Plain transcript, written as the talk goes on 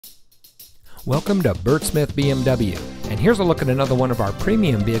Welcome to Bert Smith BMW, and here's a look at another one of our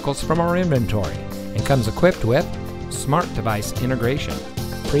premium vehicles from our inventory, and comes equipped with smart device integration,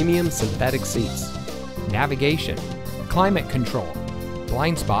 premium synthetic seats, navigation, climate control,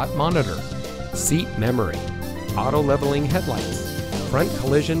 blind spot monitor, seat memory, auto leveling headlights, front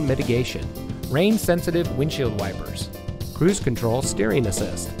collision mitigation, rain sensitive windshield wipers, cruise control steering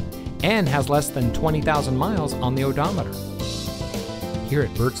assist, and has less than 20,000 miles on the odometer. Here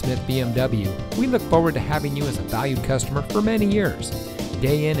at Bert Smith BMW, we look forward to having you as a valued customer for many years.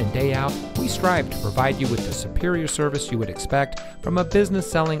 Day in and day out, we strive to provide you with the superior service you would expect from a business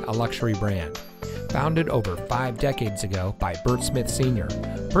selling a luxury brand. Founded over 5 decades ago by Bert Smith Sr.,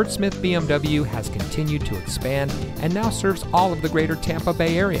 Bert Smith BMW has continued to expand and now serves all of the greater Tampa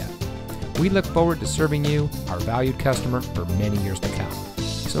Bay area. We look forward to serving you, our valued customer, for many years to come.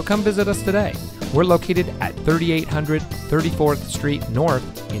 So come visit us today. We're located at 3800 34th Street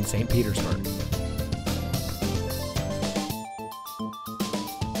North in St. Petersburg.